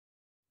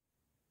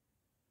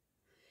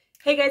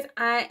Hey guys,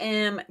 I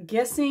am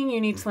guessing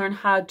you need to learn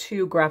how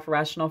to graph a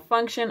rational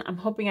function. I'm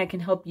hoping I can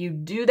help you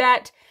do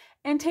that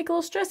and take a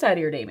little stress out of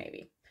your day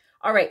maybe.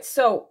 All right,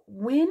 so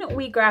when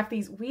we graph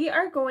these, we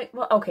are going,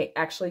 well, okay,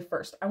 actually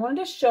first, I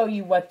wanted to show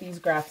you what these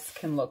graphs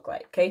can look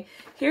like, okay?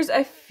 Here's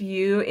a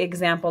few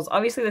examples.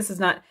 Obviously, this is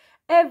not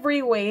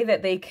every way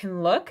that they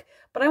can look,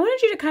 but I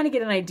wanted you to kind of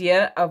get an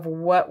idea of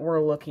what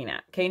we're looking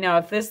at, okay? Now,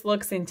 if this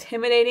looks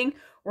intimidating,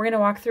 we're gonna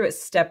walk through it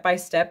step by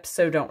step,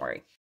 so don't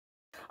worry.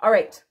 All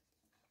right.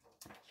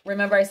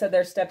 Remember I said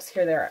there's steps,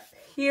 here they are.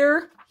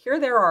 Here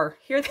they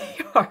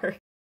are.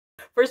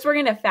 First, we're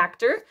going to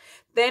factor.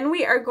 Then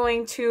we are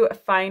going to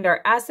find our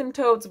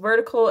asymptotes,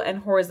 vertical and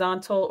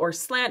horizontal or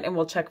slant, and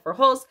we'll check for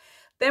holes.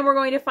 Then we're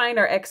going to find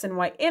our x and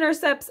y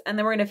intercepts, and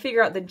then we're going to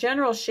figure out the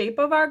general shape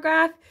of our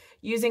graph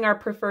using our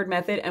preferred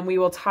method, and we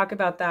will talk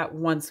about that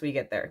once we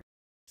get there.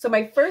 So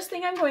my first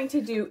thing I'm going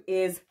to do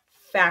is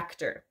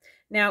factor.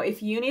 Now,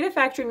 if you need a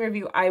factoring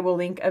review, I will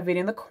link a video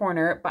in the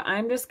corner, but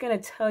I'm just going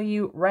to tell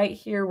you right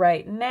here,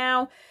 right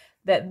now,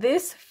 that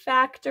this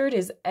factored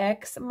is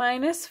x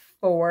minus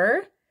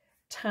 4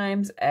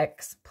 times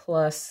x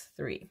plus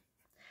 3.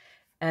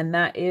 And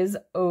that is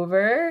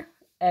over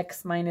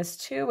x minus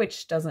 2,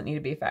 which doesn't need to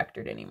be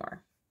factored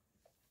anymore.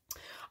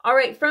 All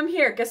right, from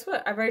here, guess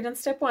what? I've already done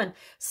step 1.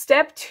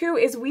 Step 2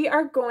 is we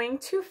are going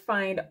to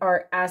find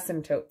our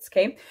asymptotes,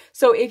 okay?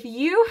 So if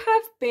you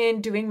have been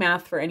doing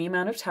math for any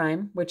amount of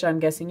time, which I'm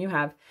guessing you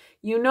have,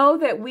 you know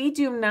that we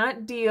do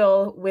not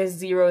deal with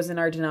zeros in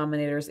our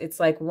denominators. It's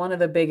like one of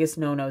the biggest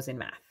no-nos in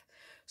math.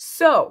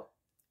 So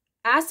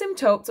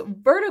asymptotes,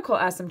 vertical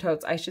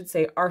asymptotes, I should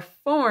say, are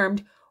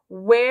formed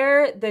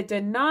where the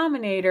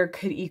denominator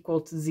could equal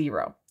to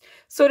 0.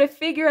 So to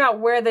figure out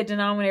where the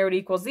denominator would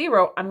equal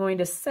 0, I'm going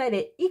to set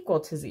it equal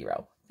to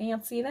 0.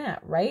 Fancy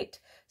that, right?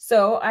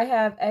 So I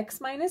have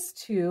x minus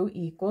 2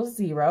 equals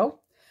 0.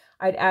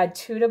 I'd add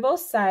 2 to both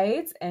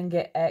sides and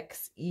get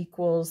x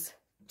equals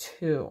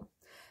 2.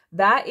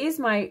 That is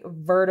my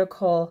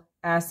vertical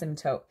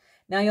asymptote.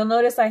 Now you'll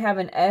notice I have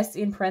an s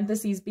in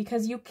parentheses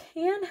because you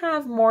can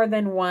have more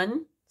than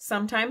one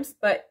sometimes,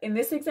 but in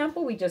this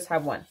example, we just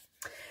have one.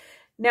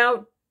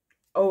 Now,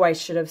 oh, I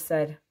should have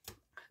said,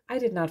 I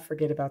did not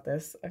forget about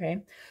this,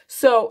 okay?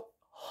 So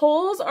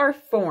holes are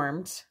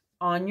formed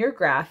on your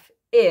graph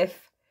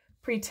if,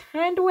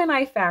 pretend when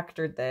I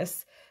factored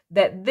this,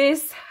 that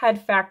this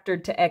had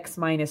factored to x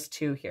minus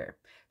 2 here.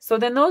 So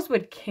then those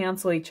would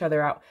cancel each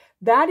other out.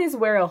 That is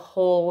where a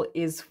hole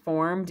is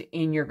formed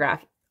in your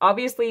graph.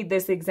 Obviously,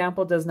 this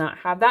example does not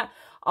have that.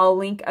 I'll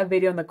link a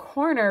video in the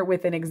corner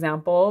with an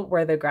example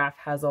where the graph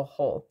has a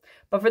hole.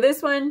 But for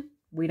this one,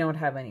 we don't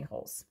have any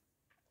holes.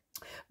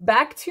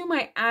 Back to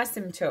my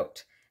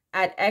asymptote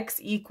at x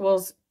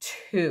equals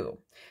 2.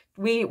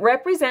 We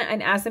represent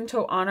an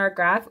asymptote on our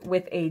graph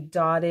with a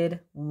dotted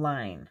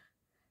line.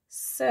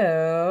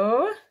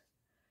 So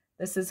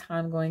this is how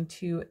I'm going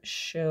to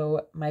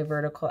show my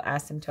vertical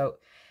asymptote.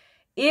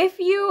 If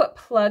you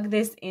plug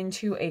this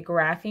into a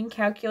graphing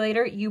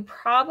calculator, you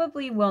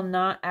probably will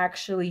not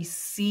actually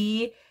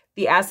see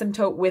the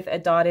asymptote with a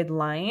dotted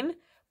line,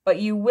 but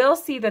you will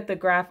see that the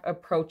graph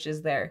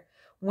approaches there.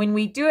 When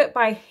we do it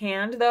by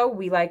hand, though,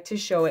 we like to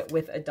show it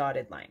with a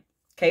dotted line,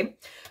 okay?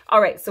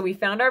 All right, so we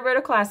found our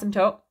vertical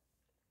asymptote.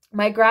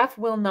 My graph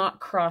will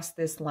not cross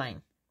this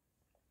line.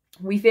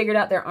 We figured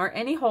out there aren't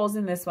any holes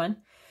in this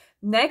one.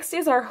 Next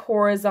is our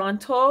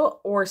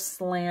horizontal or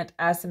slant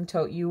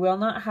asymptote. You will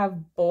not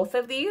have both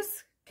of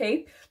these,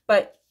 okay?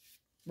 But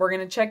we're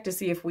going to check to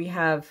see if we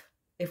have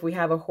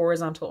a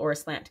horizontal or a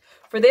slant.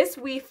 For this,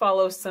 we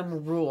follow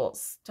some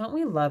rules. Don't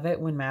we love it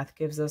when math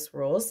gives us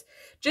rules?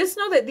 Just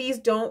know that these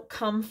don't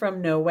come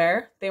from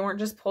nowhere. They weren't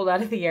just pulled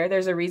out of the air.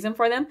 There's a reason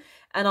for them.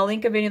 And I'll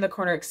link a video in the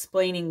corner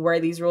explaining where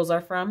these rules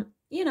are from,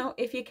 you know,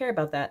 if you care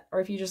about that, or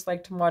if you just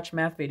like to watch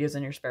math videos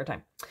in your spare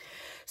time.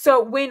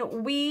 So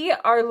when we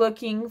are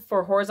looking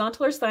for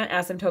horizontal or slant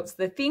asymptotes,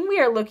 the thing we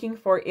are looking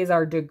for is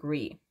our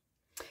degree.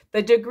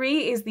 The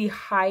degree is the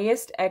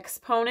highest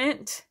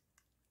exponent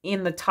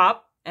in the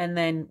top, and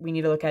then we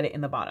need to look at it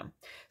in the bottom.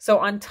 So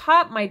on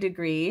top, my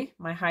degree,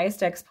 my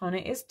highest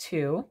exponent is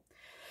 2.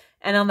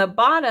 And on the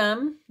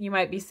bottom, you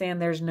might be saying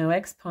there's no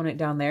exponent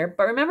down there.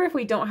 But remember, if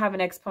we don't have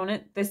an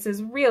exponent, this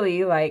is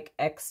really like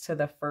x to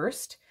the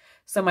first.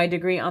 So my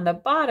degree on the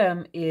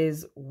bottom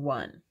is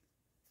 1.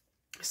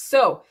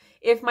 So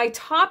if my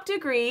top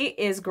degree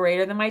is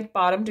greater than my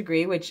bottom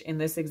degree, which in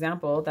this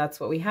example, that's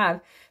what we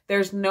have,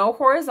 there's no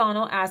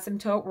horizontal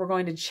asymptote. We're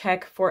going to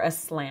check for a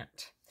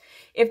slant.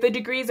 If the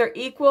degrees are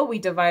equal, we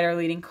divide our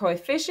leading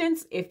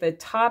coefficients. If the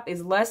top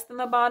is less than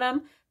the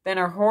bottom, then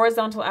our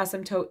horizontal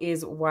asymptote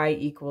is y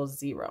equals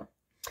 0.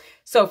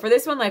 So for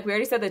this one, like we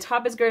already said, the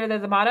top is greater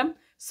than the bottom.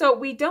 So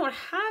we don't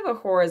have a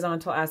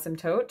horizontal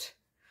asymptote.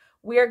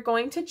 We are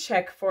going to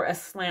check for a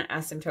slant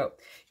asymptote.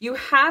 You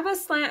have a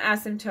slant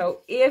asymptote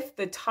if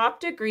the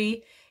top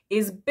degree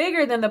is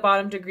bigger than the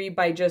bottom degree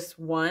by just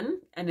 1,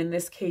 and in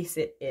this case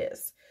it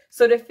is.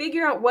 So to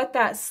figure out what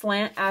that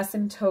slant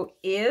asymptote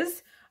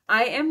is,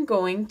 I am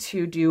going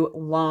to do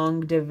long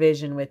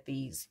division with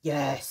these.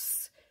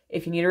 Yes,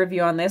 If you need a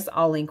review on this,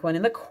 I'll link one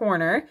in the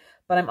corner,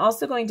 but I'm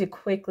also going to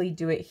quickly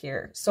do it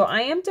here. So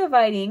I am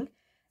dividing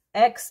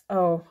x,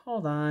 oh,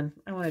 hold on.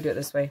 I want to do it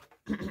this way.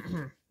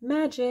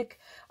 Magic.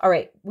 All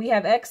right, we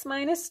have x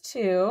minus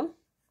 2,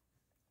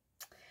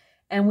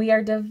 and we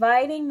are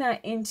dividing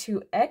that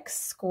into x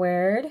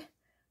squared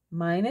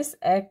minus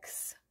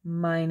x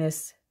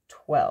minus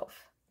 12.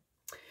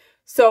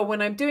 So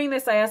when I'm doing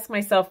this, I ask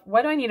myself,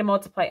 what do I need to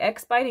multiply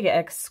x by to get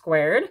x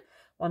squared?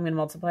 Well, I'm going to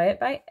multiply it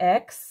by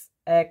x.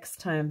 X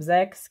times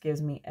x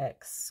gives me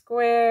x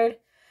squared.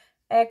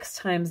 X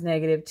times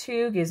negative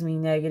 2 gives me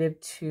negative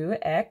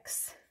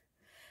 2x.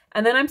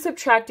 And then I'm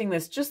subtracting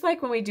this, just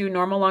like when we do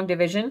normal long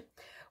division,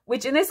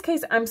 which in this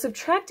case, I'm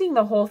subtracting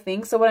the whole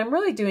thing. So what I'm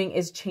really doing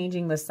is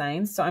changing the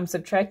signs. So I'm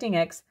subtracting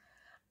x.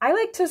 I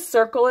like to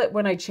circle it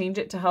when I change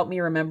it to help me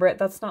remember it.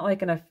 That's not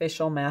like an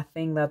official math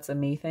thing. That's a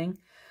me thing.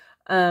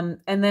 And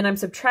then I'm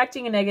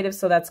subtracting a negative,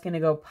 so that's going to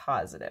go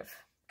positive.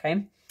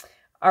 Okay.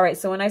 All right.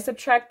 So when I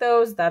subtract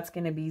those, that's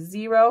going to be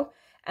 0.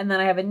 And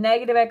then I have a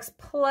negative x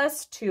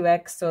plus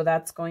 2x, so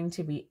that's going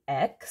to be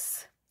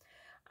x.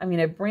 I'm going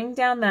to bring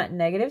down that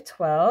negative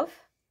 12.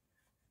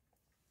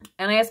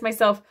 And I ask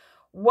myself,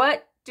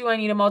 what do I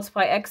need to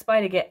multiply x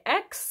by to get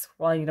x?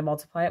 Well, I need to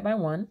multiply it by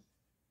 1.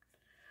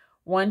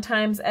 1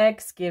 times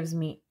x gives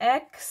me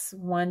x.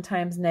 1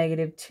 times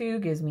negative 2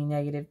 gives me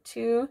negative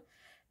 2.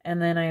 And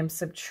then I am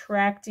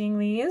subtracting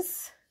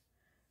these.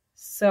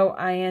 So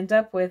I end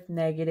up with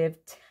negative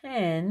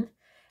 10.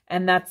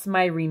 And that's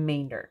my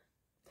remainder.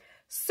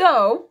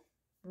 So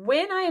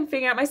when I am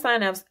figuring out my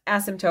slant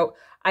asymptote,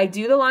 I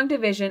do the long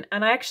division,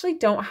 and I actually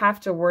don't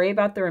have to worry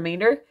about the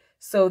remainder.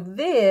 So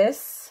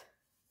this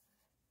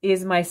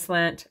is my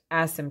slant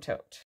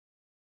asymptote.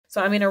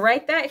 So I'm going to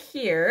write that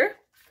here.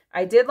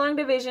 I did long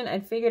division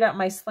and figured out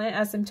my slant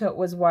asymptote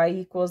was y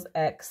equals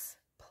x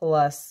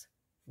plus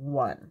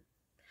 1.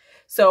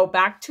 So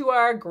back to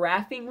our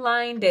graphing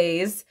line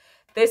days.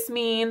 This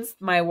means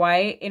my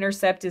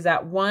y-intercept is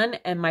at 1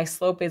 and my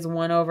slope is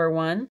 1 over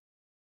 1.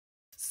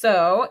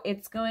 So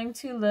it's going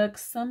to look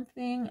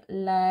something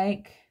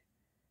like,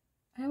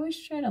 I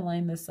always try to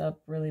line this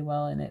up really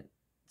well and it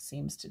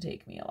seems to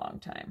take me a long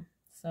time.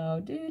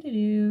 So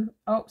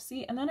oh,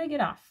 see, and then I get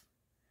off.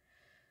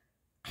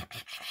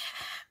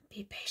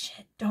 Be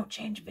patient. Don't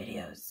change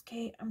videos.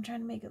 Okay, I'm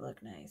trying to make it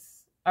look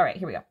nice. All right,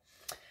 here we go.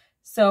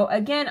 So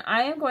again,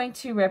 I am going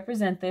to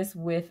represent this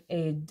with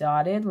a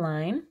dotted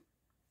line.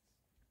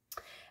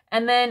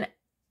 And then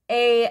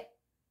a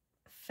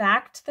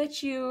fact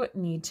that you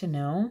need to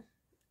know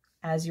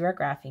as you are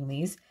graphing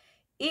these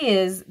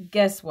is,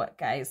 guess what,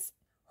 guys?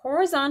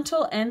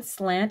 Horizontal and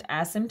slant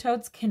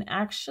asymptotes can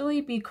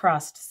actually be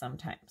crossed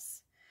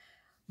sometimes.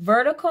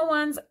 Vertical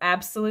ones,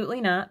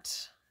 absolutely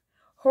not.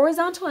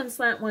 Horizontal and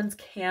slant ones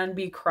can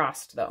be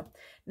crossed though.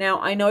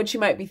 Now, I know what you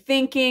might be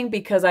thinking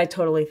because I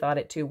totally thought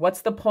it too.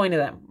 What's the point of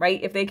them,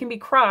 right? If they can be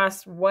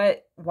crossed,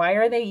 why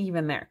are they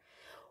even there?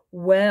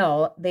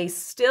 Well, they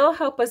still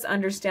help us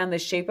understand the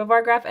shape of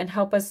our graph and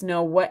help us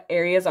know what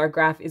areas our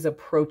graph is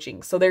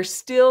approaching. So they're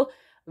still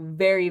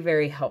very,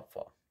 very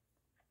helpful.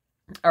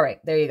 All right,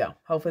 there you go.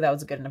 Hopefully that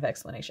was a good enough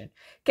explanation.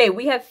 Okay,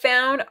 we have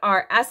found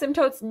our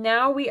asymptotes.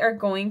 Now we are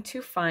going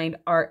to find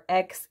our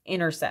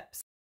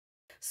x-intercepts.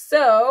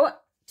 So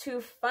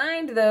to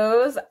find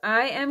those,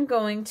 I am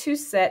going to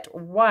set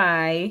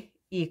y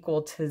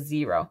equal to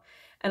 0.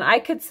 And I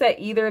could set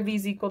either of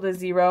these equal to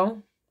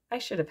 0. I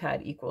should have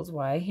had equals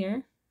y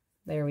here.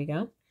 There we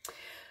go.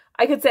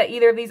 I could set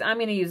either of these. I'm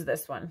going to use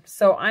this one.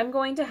 So I'm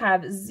going to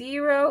have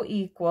 0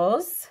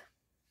 equals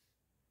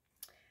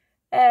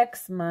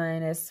x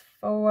minus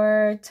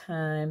 4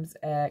 times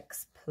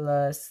x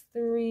plus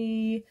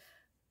 3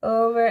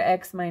 over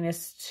x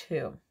minus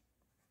 2.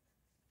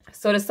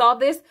 So to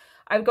solve this,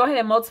 I would go ahead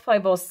and multiply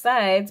both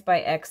sides by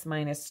x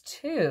minus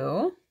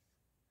 2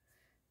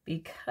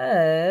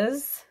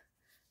 because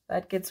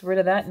that gets rid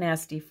of that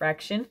nasty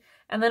fraction.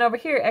 And then over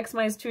here, x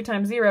minus 2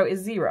 times 0 is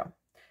 0.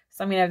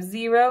 So I'm going to have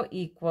 0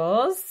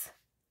 equals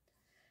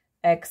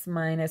x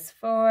minus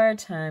 4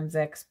 times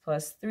x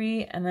plus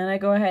 3. And then I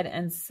go ahead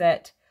and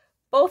set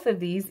both of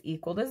these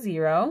equal to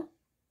 0.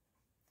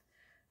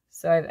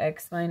 So I have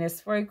x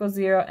minus 4 equals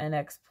 0 and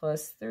x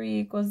plus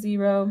 3 equals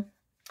 0.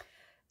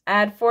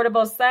 Add 4 to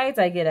both sides,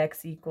 I get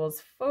x equals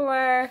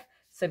 4.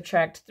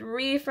 Subtract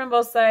 3 from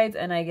both sides,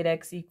 and I get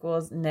x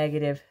equals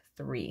negative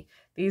 3.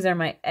 These are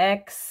my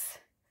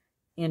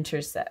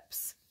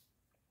x-intercepts.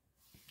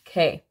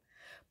 Okay.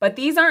 But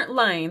these aren't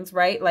lines,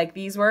 right? Like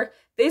these were.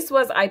 This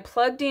was, I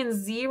plugged in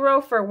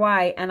 0 for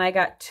y and I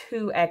got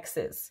 2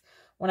 x's.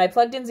 When I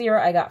plugged in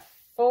 0, I got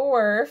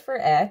 4 for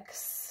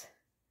x.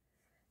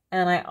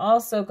 And I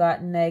also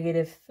got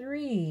negative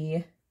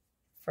 3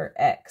 for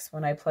x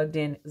when I plugged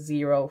in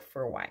 0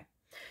 for y.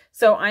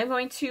 So I'm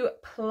going to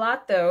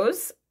plot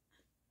those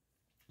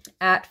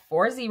at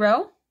 4,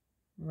 0,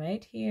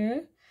 right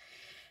here,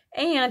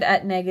 and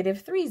at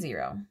negative 3,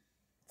 0.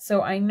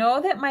 So I know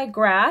that my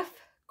graph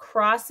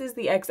crosses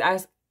the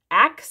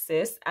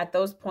x-axis at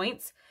those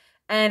points,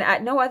 and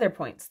at no other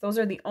points. Those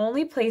are the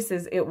only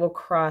places it will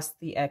cross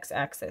the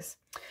x-axis.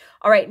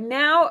 All right,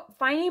 now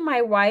finding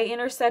my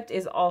y-intercept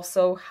is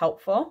also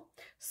helpful.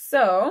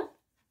 So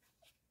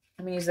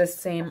I'm gonna use this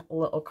same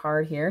little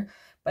card here,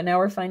 but now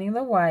we're finding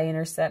the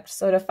y-intercept.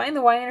 So to find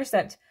the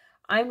y-intercept,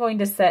 I'm going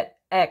to set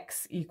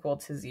x equal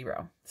to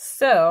 0.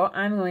 So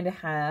I'm going to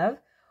have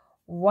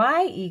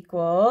y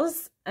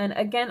equals, and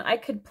again, I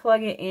could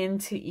plug it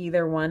into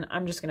either one.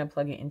 I'm just going to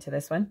plug it into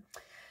this one.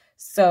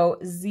 So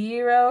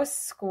 0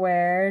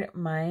 squared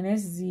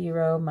minus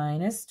 0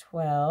 minus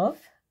 12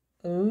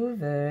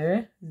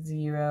 over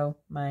 0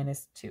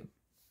 minus 2.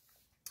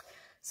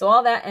 So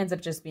all that ends up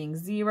just being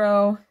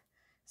 0.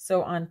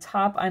 So on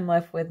top, I'm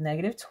left with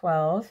negative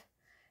 12.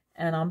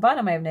 And on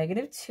bottom, I have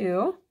negative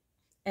 2.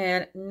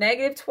 And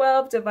negative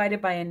 12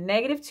 divided by a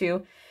negative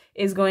 2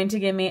 is going to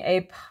give me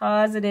a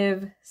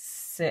positive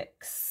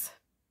 6.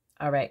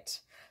 All right.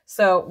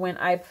 So when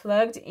I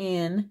plugged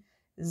in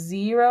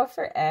 0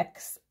 for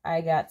x,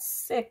 I got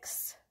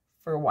 6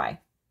 for y.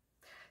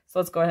 So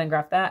let's go ahead and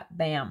graph that.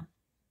 Bam.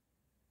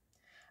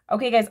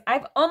 Okay, guys,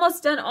 I've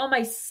almost done all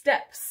my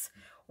steps.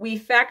 We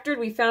factored,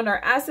 we found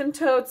our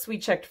asymptotes, we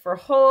checked for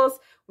holes,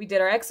 we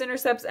did our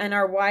x-intercepts and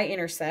our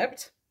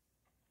y-intercept.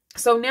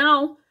 So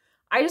now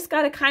I just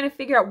got to kind of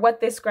figure out what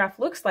this graph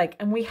looks like,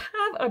 and we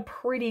have a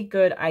pretty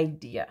good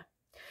idea.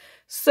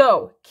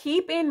 So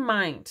keep in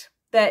mind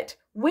that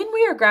when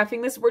we are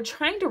graphing this, we're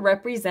trying to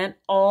represent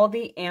all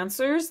the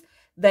answers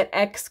that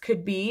x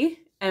could be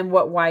and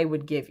what y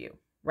would give you,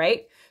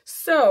 right?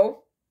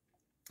 So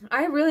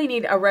I really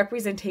need a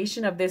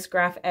representation of this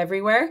graph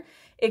everywhere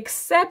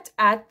except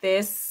at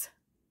this,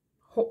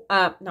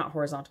 not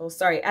horizontal,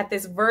 sorry, at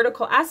this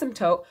vertical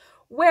asymptote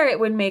where it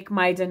would make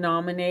my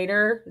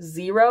denominator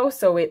 0,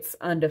 so it's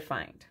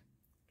undefined.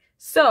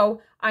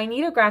 So I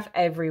need a graph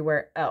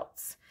everywhere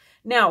else.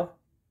 Now,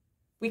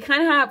 we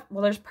kind of have,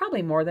 well, there's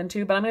probably more than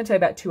 2, but I'm going to tell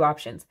you about 2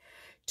 options.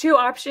 2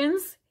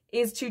 options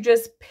is to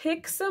just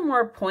pick some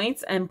more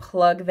points and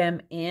plug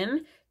them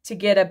in to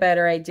get a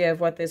better idea of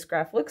what this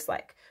graph looks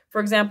like.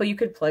 For example, you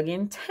could plug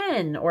in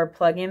 10 or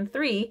plug in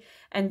 3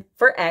 and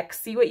for x,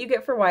 see what you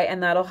get for y,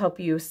 and that'll help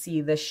you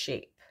see the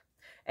shape.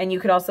 And you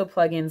could also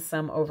plug in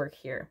some over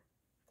here.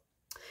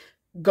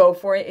 Go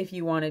for it if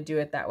you want to do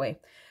it that way.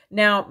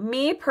 Now,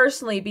 me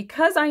personally,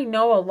 because I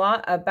know a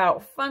lot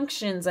about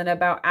functions and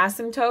about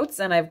asymptotes,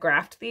 and I've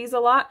graphed these a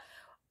lot,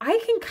 I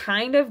can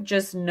kind of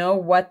just know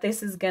what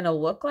this is going to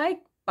look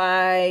like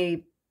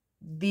by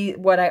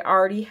what I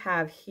already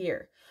have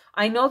here.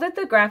 I know that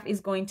the graph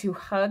is going to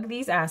hug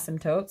these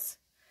asymptotes,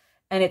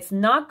 and it's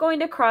not going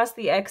to cross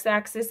the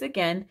x-axis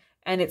again,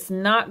 and it's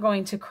not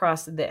going to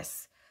cross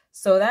this.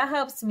 So that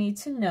helps me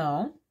to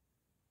know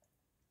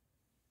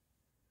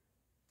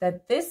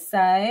that this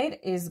side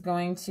is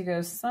going to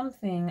go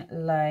something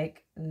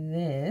like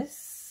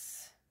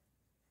this.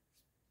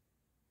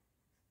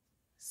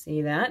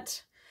 See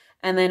that?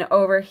 And then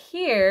over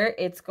here,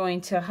 it's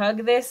going to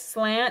hug this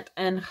slant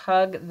and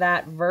hug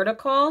that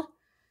vertical.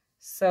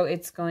 So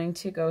it's going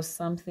to go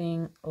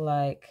something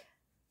like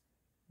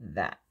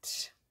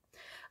that.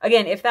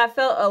 Again, if that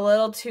felt a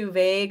little too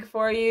vague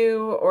for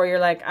you, or you're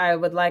like, I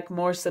would like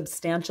more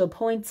substantial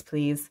points,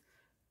 please,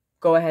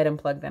 go ahead and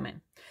plug them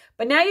in.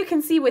 But now you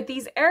can see with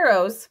these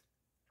arrows,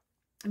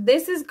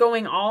 this is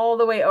going all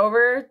the way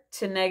over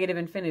to negative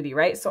infinity,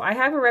 right? So I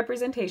have a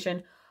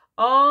representation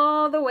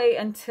all the way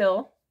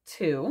until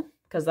 2,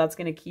 because that's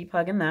going to keep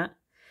hugging that.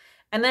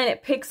 And then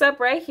it picks up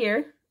right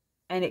here,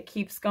 and it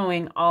keeps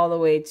going all the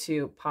way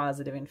to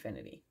positive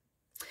infinity.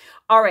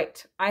 All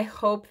right, I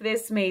hope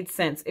this made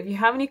sense. If you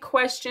have any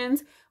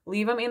questions,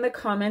 leave them in the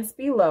comments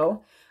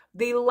below.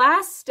 The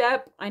last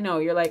step, I know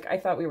you're like, I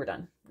thought we were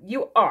done.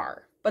 You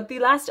are. But the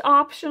last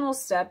optional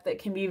step that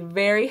can be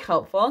very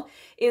helpful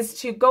is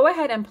to go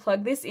ahead and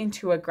plug this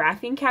into a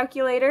graphing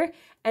calculator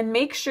and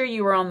make sure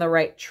you are on the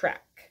right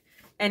track.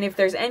 And if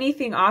there's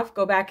anything off,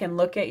 go back and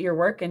look at your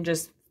work and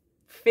just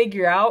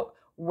figure out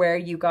where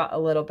you got a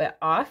little bit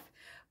off.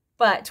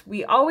 But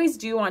we always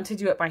do want to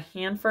do it by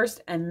hand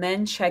first and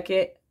then check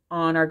it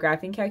on our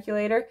graphing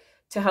calculator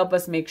to help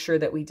us make sure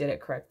that we did it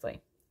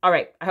correctly. All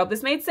right, I hope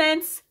this made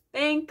sense.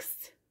 Thanks.